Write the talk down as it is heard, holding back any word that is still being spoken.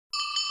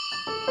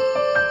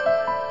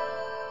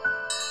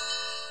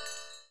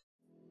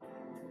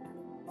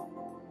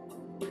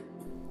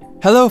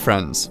Hello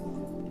friends!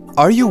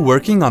 Are you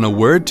working on a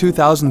Word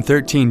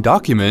 2013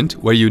 document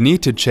where you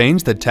need to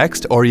change the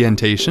text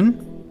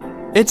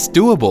orientation? It's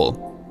doable.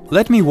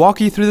 Let me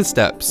walk you through the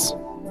steps.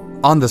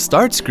 On the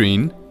Start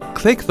screen,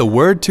 click the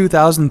Word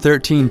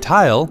 2013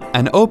 tile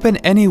and open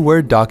any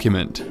Word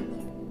document.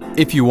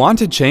 If you want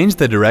to change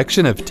the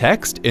direction of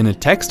text in a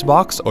text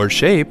box or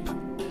shape,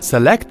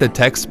 select the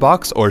text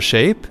box or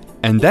shape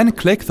and then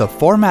click the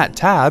Format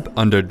tab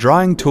under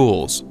Drawing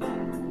Tools.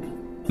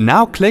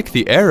 Now click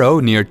the arrow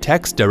near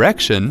Text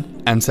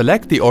Direction and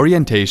select the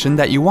orientation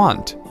that you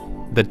want.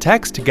 The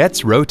text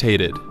gets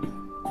rotated.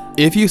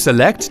 If you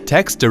select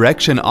Text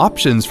Direction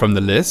Options from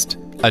the list,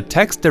 a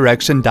Text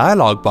Direction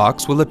dialog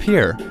box will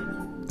appear.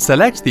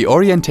 Select the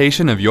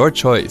orientation of your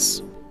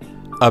choice.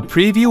 A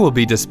preview will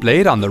be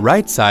displayed on the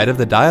right side of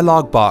the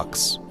dialog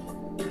box.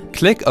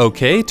 Click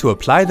OK to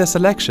apply the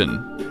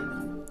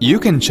selection. You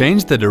can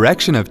change the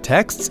direction of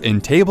texts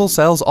in table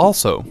cells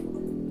also.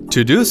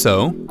 To do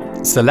so,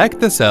 select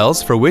the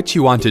cells for which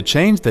you want to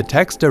change the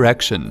text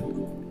direction.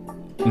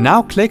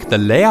 Now click the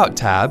Layout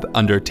tab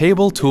under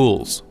Table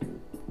Tools.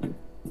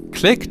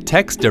 Click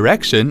Text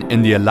Direction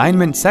in the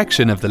Alignment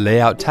section of the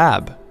Layout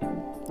tab.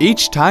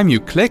 Each time you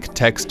click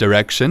Text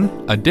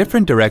Direction, a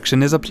different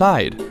direction is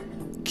applied.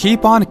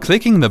 Keep on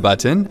clicking the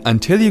button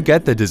until you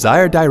get the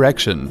desired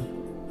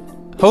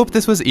direction. Hope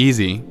this was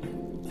easy.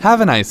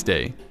 Have a nice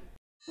day.